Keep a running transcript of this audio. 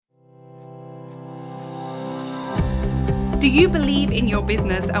Do you believe in your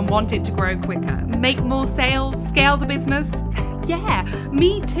business and want it to grow quicker? Make more sales? Scale the business? Yeah,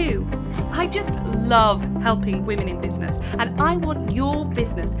 me too. I just love helping women in business, and I want your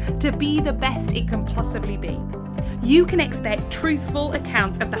business to be the best it can possibly be. You can expect truthful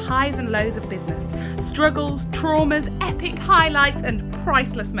accounts of the highs and lows of business, struggles, traumas, epic highlights, and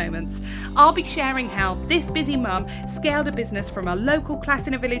priceless moments. I'll be sharing how this busy mum scaled a business from a local class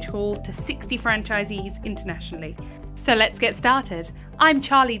in a village hall to 60 franchisees internationally. So let's get started. I'm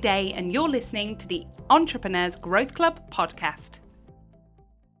Charlie Day, and you're listening to the Entrepreneurs Growth Club podcast.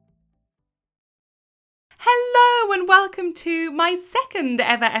 Hello and welcome to my second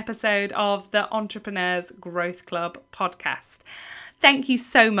ever episode of the Entrepreneurs Growth Club podcast. Thank you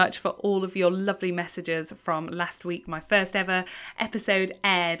so much for all of your lovely messages from last week. My first ever episode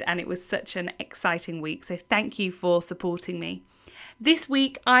aired and it was such an exciting week. So thank you for supporting me. This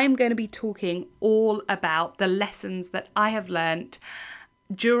week I'm going to be talking all about the lessons that I have learnt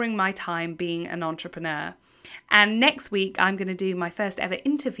during my time being an entrepreneur. And next week, I'm going to do my first ever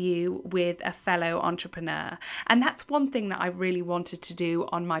interview with a fellow entrepreneur. And that's one thing that I really wanted to do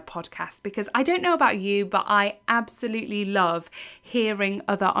on my podcast, because I don't know about you, but I absolutely love hearing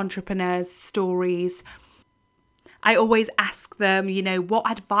other entrepreneurs' stories. I always ask them,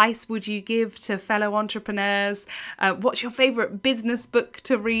 what advice would you give to fellow entrepreneurs? What's your favourite business book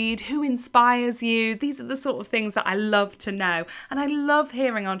to read? Who inspires you? These are the sort of things that I love to know. And I love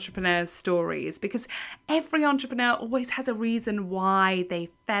hearing entrepreneurs' stories because every entrepreneur always has a reason why they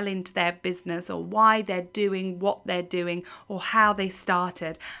fell into their business or why they're doing what they're doing or how they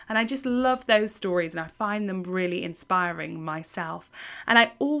started. And I just love those stories and I find them really inspiring myself. And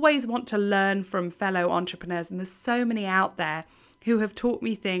I always want to learn from fellow entrepreneurs, and there's so many out there who have taught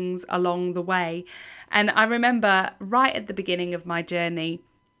me things along the way. And I remember right at the beginning of my journey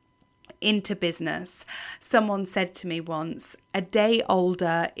into business, someone said to me once, "A day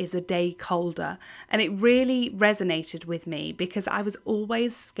older is a day colder." And it really resonated with me because I was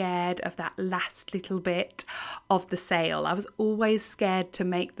always scared of that last little bit of the sale. I was always scared to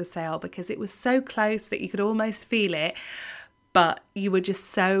make the sale because it was so close that you could almost feel it, but you were just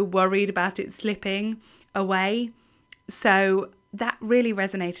so worried about it slipping away. So that really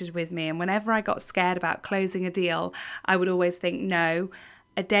resonated with me. And whenever I got scared about closing a deal, I would always think, no,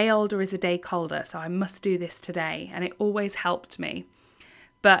 a day older is a day colder. So I must do this today. And it always helped me.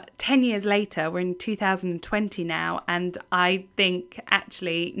 But 10 years later, we're in 2020 now. And I think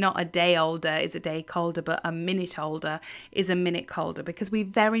actually not a day older is a day colder, but a minute older is a minute colder, because we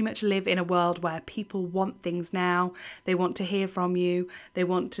very much live in a world where people want things now. They want to hear from you. They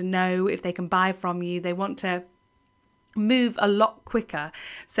want to know if they can buy from you. They want to move a lot quicker.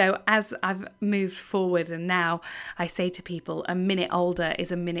 So as I've moved forward and now I say to people, a minute older is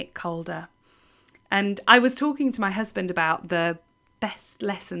a minute colder. And I was talking to my husband about the best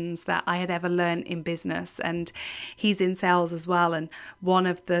lessons that I had ever learned in business, and he's in sales as well. And one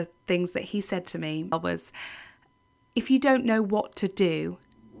of the things that he said to me was, if you don't know what to do,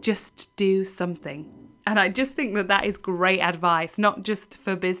 just do something. And I just think that that is great advice, not just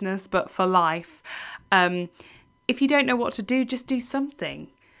for business, but for life. If you don't know what to do, just do something.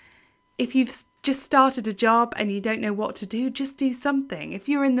 If you've just started a job and you don't know what to do, just do something. If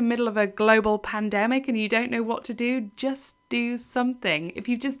you're in the middle of a global pandemic and you don't know what to do, just do something. If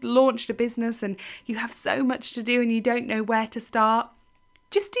you've just launched a business and you have so much to do and you don't know where to start,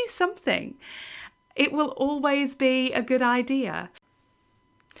 just do something. It will always be a good idea.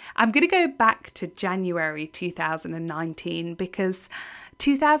 I'm going to go back to January 2019 because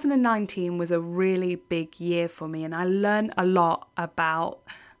 2019 was a really big year for me, and I learned a lot about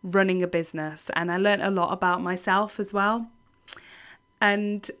running a business, and I learned a lot about myself as well.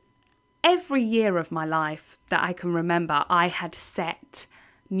 And every year of my life that I can remember, I had set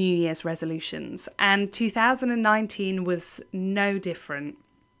New Year's resolutions, and 2019 was no different.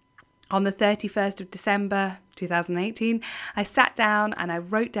 On the 31st of December 2018, I sat down and I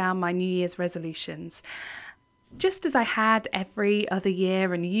wrote down my New Year's resolutions, just as I had every other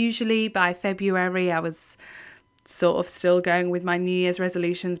year. And usually by February, I was sort of still going with my New Year's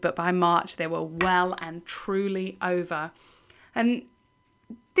resolutions, but by March, they were well and truly over. And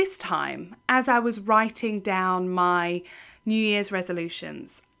this time, as I was writing down my New Year's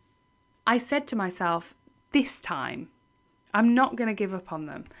resolutions, I said to myself, this time, I'm not going to give up on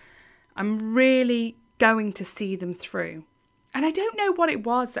them. I'm really going to see them through. And I don't know what it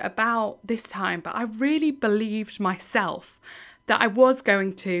was about this time, but I really believed myself that I was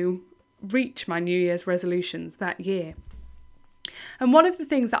going to reach my New Year's resolutions that year. And one of the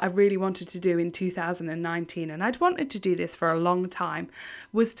things that I really wanted to do in 2019, and I'd wanted to do this for a long time,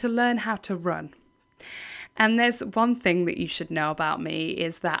 was to learn how to run. And there's one thing that you should know about me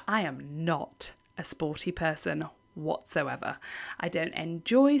is that I am not a sporty person whatsoever. I don't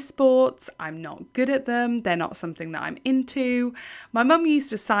enjoy sports. I'm not good at them. They're not something that I'm into. My mum used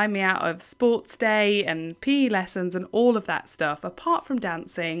to sign me out of sports day and PE lessons and all of that stuff. Apart from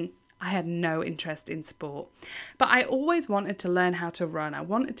dancing, I had no interest in sport. But I always wanted to learn how to run. I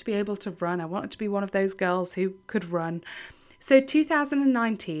wanted to be able to run. I wanted to be one of those girls who could run. So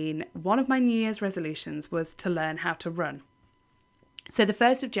 2019, one of my New Year's resolutions was to learn how to run. So the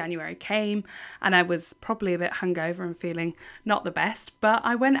 1st of January came and I was probably a bit hungover and feeling not the best, but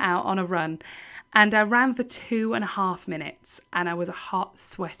I went out on a run and I ran for 2.5 minutes and I was a hot,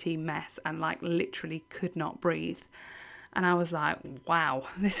 sweaty mess and literally could not breathe. And I was like, wow,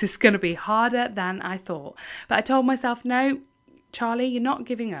 this is going to be harder than I thought. But I told myself, no, Charlie, you're not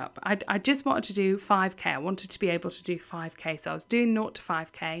giving up. I just wanted to do 5K. I wanted to be able to do 5K. So I was doing 0 to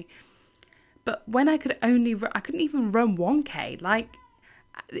 5K. But when I couldn't even run 1K.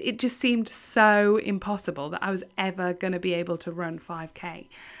 It just seemed so impossible that I was ever going to be able to run 5K.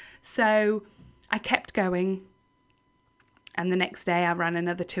 So I kept going. And the next day I ran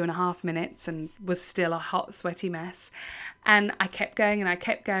another 2.5 minutes and was still a hot, sweaty mess. And I kept going and I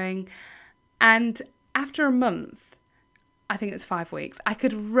kept going. And after a month, I think it was 5 weeks, I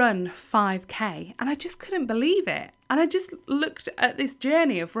could run 5K and I just couldn't believe it. And I just looked at this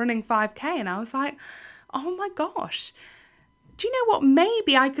journey of running 5K and I was like, oh my gosh, do you know what?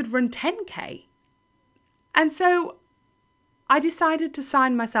 Maybe I could run 10K. And so I decided to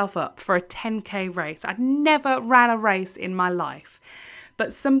sign myself up for a 10K race. I'd never ran a race in my life,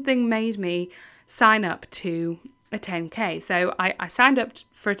 but something made me sign up to a 10K. So I signed up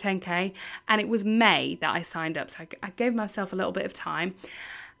for a 10K and it was May that I signed up. So I gave myself a little bit of time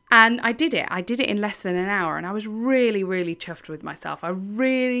and I did it. I did it in less than an hour and I was really, really chuffed with myself. I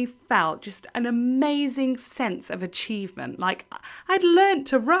really felt just an amazing sense of achievement. I'd learned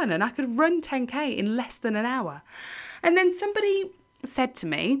to run and I could run 10K in less than an hour. And then somebody said to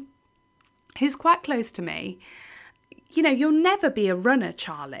me, who's quite close to me, you'll never be a runner,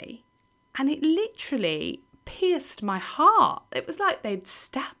 Charlie. And it literally pierced my heart. It was like they'd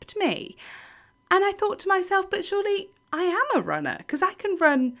stabbed me. And I thought to myself, but surely I am a runner because I can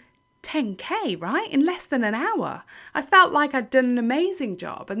run 10K, right? In less than an hour. I felt like I'd done an amazing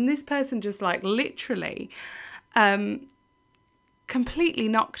job. And this person just literally completely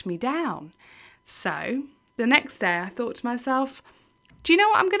knocked me down. So the next day I thought to myself, do you know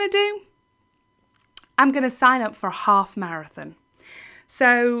what I'm going to do? I'm going to sign up for a half marathon.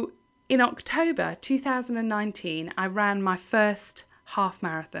 So in October 2019, I ran my first half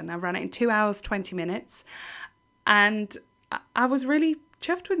marathon. I ran it in 2 hours, 20 minutes. And I was really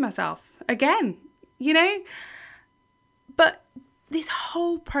chuffed with myself again, But this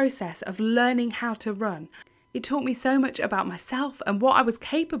whole process of learning how to run, it taught me so much about myself and what I was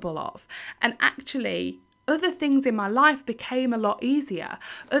capable of. And actually, other things in my life became a lot easier.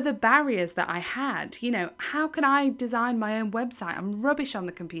 Other barriers that I had, how can I design my own website? I'm rubbish on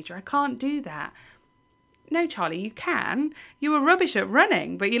the computer. I can't do that. No, Charlie, you can. You were rubbish at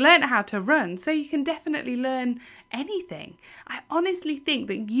running, but you learned how to run, so you can definitely learn anything. I honestly think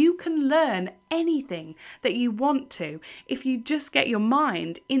that you can learn anything that you want to if you just get your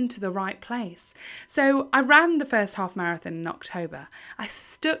mind into the right place. So I ran the first half marathon in October. I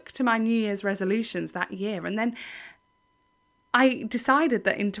stuck to my New Year's resolutions that year, and then I decided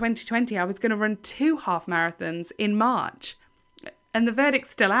that in 2020 I was going to run 2 half marathons in March. And the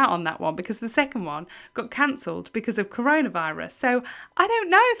verdict's still out on that one because the second one got cancelled because of coronavirus. So I don't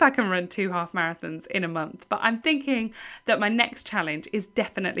know if I can run 2 half marathons in a month, but I'm thinking that my next challenge is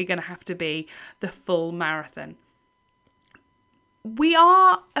definitely going to have to be the full marathon. We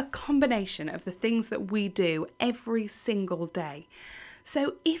are a combination of the things that we do every single day.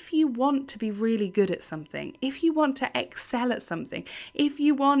 So if you want to be really good at something, if you want to excel at something, if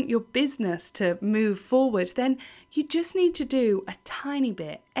you want your business to move forward, then you just need to do a tiny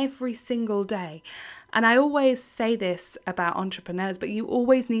bit every single day. And I always say this about entrepreneurs, but you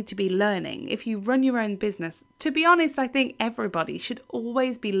always need to be learning. If you run your own business, to be honest, I think everybody should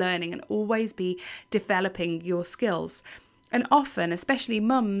always be learning and always be developing your skills. And often, especially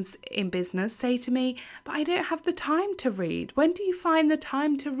mums in business, say to me, but I don't have the time to read. When do you find the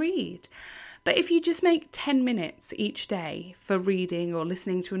time to read? But if you just make 10 minutes each day for reading or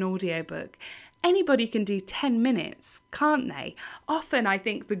listening to an audiobook, anybody can do 10 minutes, can't they? Often I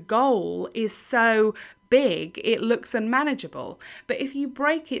think the goal is so big, it looks unmanageable. But if you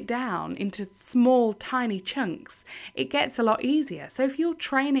break it down into small, tiny chunks, it gets a lot easier. So if you're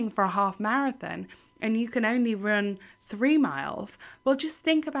training for a half marathon and you can only run 3 miles, well, just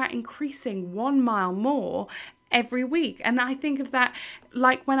think about increasing 1 mile more every week. And I think of that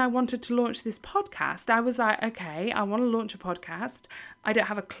like when I wanted to launch this podcast, I was like, okay, I want to launch a podcast. I don't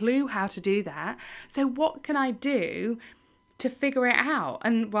have a clue how to do that. So what can I do to figure it out?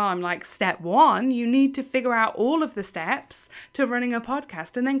 And well, I'm like, step 1, you need to figure out all of the steps to running a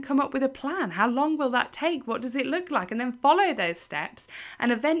podcast and then come up with a plan. How long will that take? What does it look like? And then follow those steps.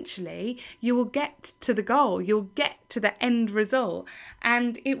 And eventually you will get to the goal. You'll get to the end result.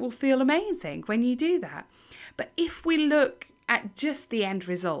 And it will feel amazing when you do that. But if we look at just the end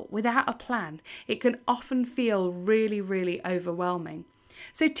result without a plan, it can often feel really, really overwhelming.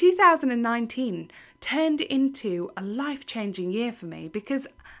 So 2019 turned into a life-changing year for me because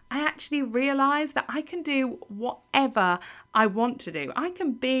I actually realised that I can do whatever I want to do. I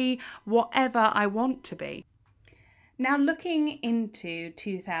can be whatever I want to be. Now, looking into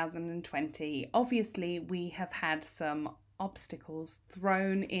 2020, obviously we have had some obstacles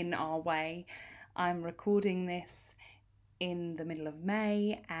thrown in our way. I'm recording this in the middle of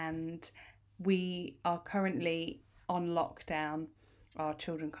May and we are currently on lockdown. Our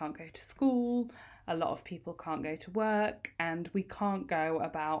children can't go to school, a lot of people can't go to work, and we can't go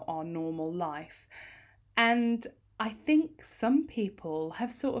about our normal life. And I think some people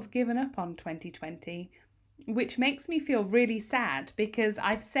have sort of given up on 2020, which makes me feel really sad because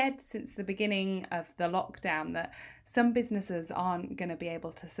I've said since the beginning of the lockdown that some businesses aren't going to be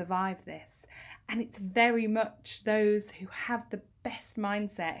able to survive this. And it's very much those who have the best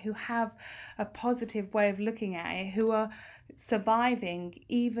mindset, who have a positive way of looking at it, who are surviving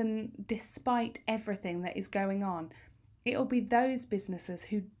even despite everything that is going on. It'll be those businesses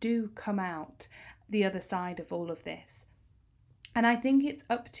who do come out the other side of all of this. And I think it's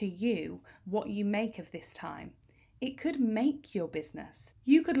up to you what you make of this time. It could make your business.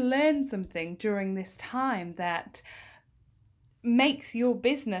 You could learn something during this time that makes your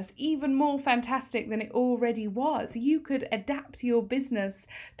business even more fantastic than it already was. You could adapt your business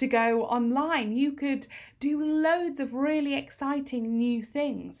to go online. You could do loads of really exciting new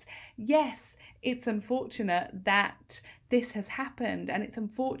things. Yes, it's unfortunate that this has happened, and it's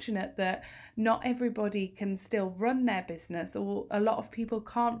unfortunate that not everybody can still run their business, or a lot of people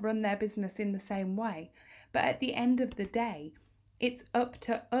can't run their business in the same way. But at the end of the day, it's up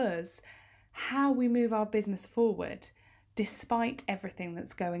to us how we move our business forward despite everything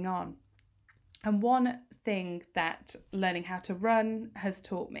that's going on. And one thing that learning how to run has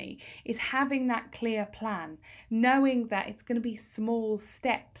taught me is having that clear plan, knowing that it's going to be small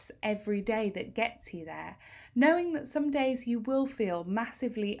steps every day that gets you there, knowing that some days you will feel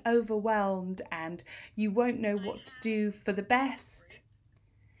massively overwhelmed and you won't know what to do for the best.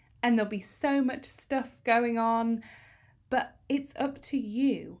 And there'll be so much stuff going on, but it's up to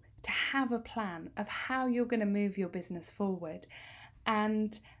you to have a plan of how you're going to move your business forward.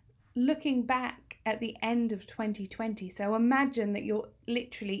 And looking back at the end of 2020, so imagine that you're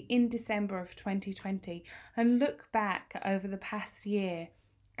literally in December of 2020 and look back over the past year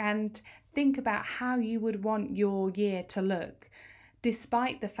and think about how you would want your year to look,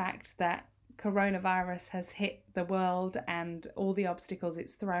 despite the fact that coronavirus has hit the world and all the obstacles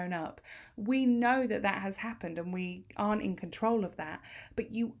it's thrown up. We know that that has happened and we aren't in control of that,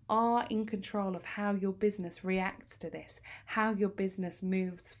 but you are in control of how your business reacts to this, how your business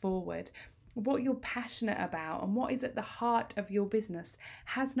moves forward. What you're passionate about and what is at the heart of your business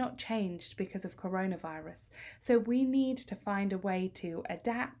has not changed because of coronavirus. So we need to find a way to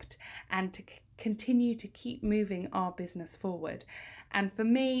adapt and to continue to keep moving our business forward. And for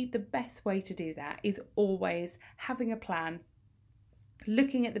me, the best way to do that is always having a plan,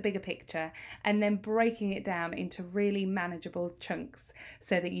 looking at the bigger picture, and then breaking it down into really manageable chunks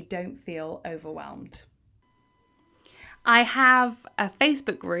so that you don't feel overwhelmed. I have a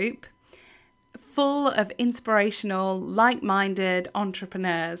Facebook group full of inspirational, like-minded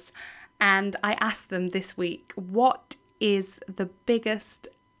entrepreneurs, and I asked them this week, what is the biggest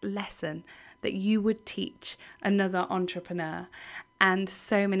lesson that you would teach another entrepreneur? And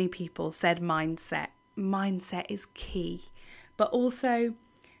so many people said mindset. Mindset is key, but also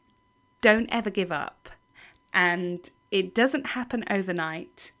don't ever give up. And it doesn't happen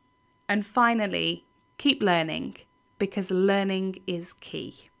overnight. And finally, keep learning, because learning is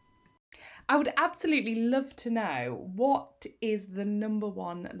key. I would absolutely love to know, what is the number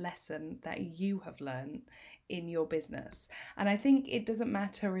one lesson that you have learned in your business? And I think it doesn't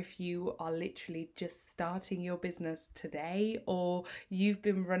matter if you are literally just starting your business today or you've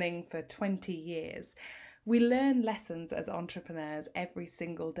been running for 20 years. We learn lessons as entrepreneurs every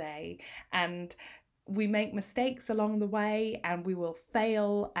single day, and we make mistakes along the way, and we will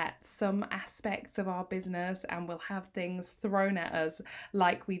fail at some aspects of our business, and we'll have things thrown at us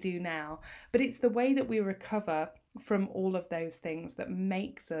like we do now. But it's the way that we recover from all of those things that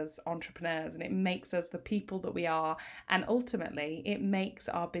makes us entrepreneurs, and it makes us the people that we are, and ultimately it makes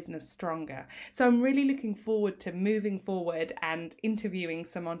our business stronger. So I'm really looking forward to moving forward and interviewing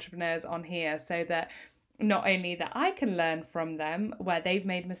some entrepreneurs on here, so that not only that I can learn from them where they've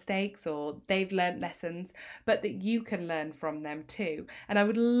made mistakes or they've learned lessons, but that you can learn from them too. And I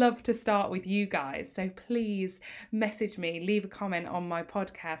would love to start with you guys. So please message me, leave a comment on my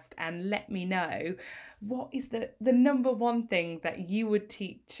podcast, and let me know what is the number one thing that you would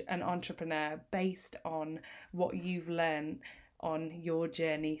teach an entrepreneur based on what you've learned on your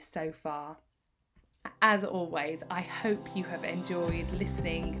journey so far. As always, I hope you have enjoyed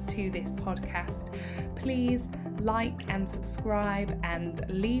listening to this podcast. Please like and subscribe and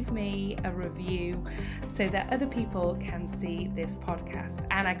leave me a review so that other people can see this podcast.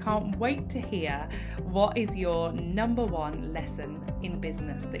 And I can't wait to hear what is your number one lesson in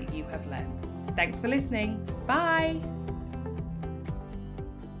business that you have learned. Thanks for listening. Bye.